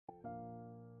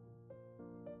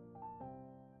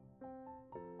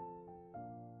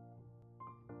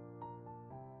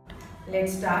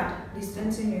Let's start.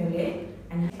 Distance in your leg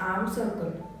and arm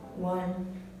circle. 1,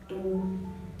 2,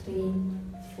 3,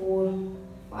 4,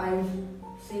 5,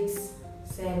 6,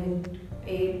 7,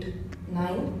 8,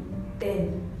 9,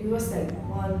 10. Reverse side.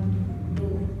 1,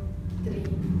 2, 3,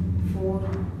 4,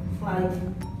 5,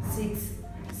 6,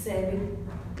 7,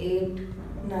 8,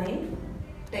 9,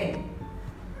 10.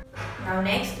 Now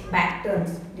next, back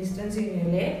turns. Distance in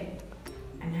your leg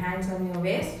and hands on your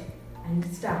waist and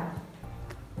start.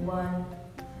 1,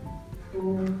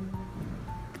 2,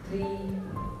 3,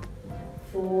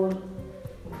 4,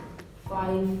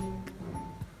 5,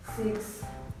 6,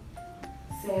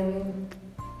 7,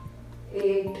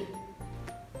 8,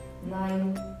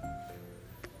 9,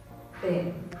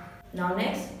 10. Now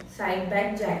next, side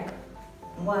back jack.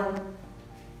 1,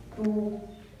 2,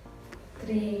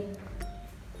 3,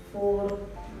 4,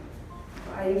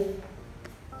 5,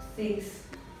 6,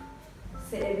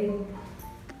 7,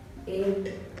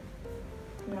 8,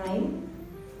 9,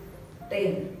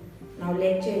 10. Now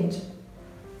leg change.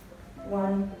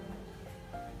 1,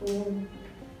 2,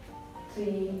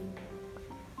 3,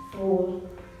 4,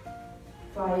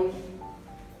 5,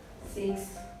 6,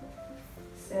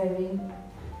 7,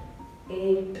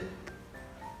 8,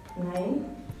 9,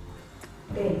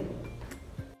 10.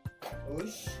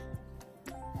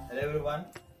 Hello everyone,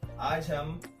 आज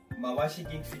हम मवाशी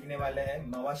kick सीखने वाले हैं।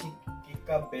 मवाशी kick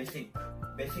का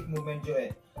basic movement जो है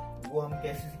वो हम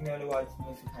कैसे सीखने वाले, वो आज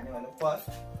मैं सिखाने वाला हूँ।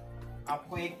 फर्स्ट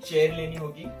आपको एक चेयर लेनी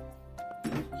होगी।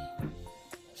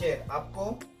 चेयर आपको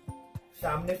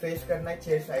सामने फेस करना है,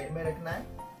 चेयर साइड में रखना है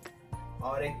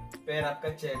और एक पैर आपका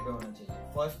चेयर पे होना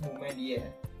चाहिए। फर्स्ट मूवमेंट ये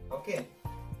है। Okay,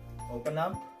 open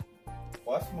up.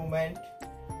 First movement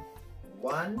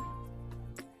 1,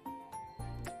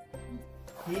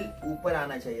 heal ऊपर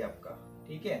आना चाहिए आपका,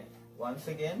 ठीक है। Once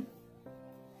again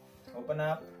open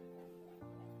up.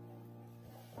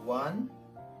 1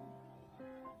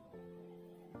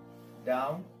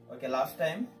 down. Okay, last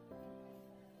time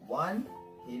 1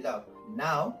 heal up.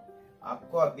 Now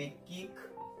आपको अभी किक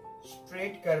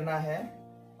स्ट्रेट करना है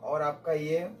और आपका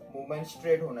ये मूवमेंट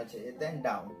स्ट्रेट होना चाहिए। Then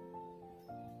down,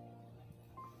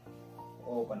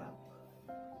 open up.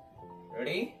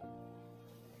 Ready?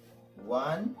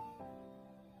 1,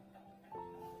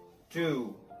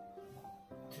 2,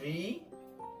 3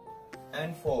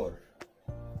 and 4.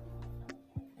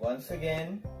 Once again,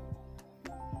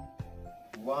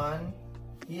 1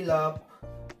 heel up,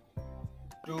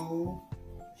 2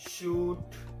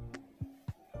 shoot,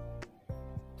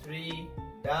 3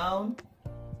 down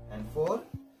and 4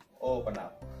 open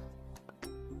up.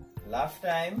 Last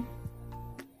time.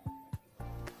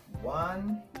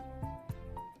 1,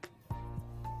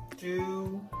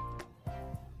 2,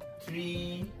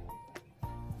 3,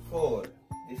 4.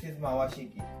 This is Mawashi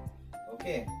kick.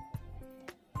 Okay,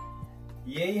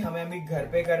 यही हमें अभी घर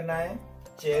पे करना है।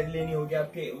 चेयर लेनी होगी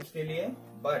आपके उसके लिए,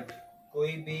 बट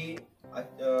कोई भी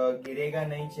गिरेगा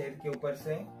नहीं चेयर के ऊपर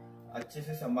से। अच्छे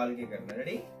से संभाल के करना।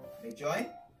 रेडी? जॉइन,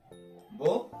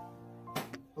 बो,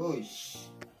 पुश।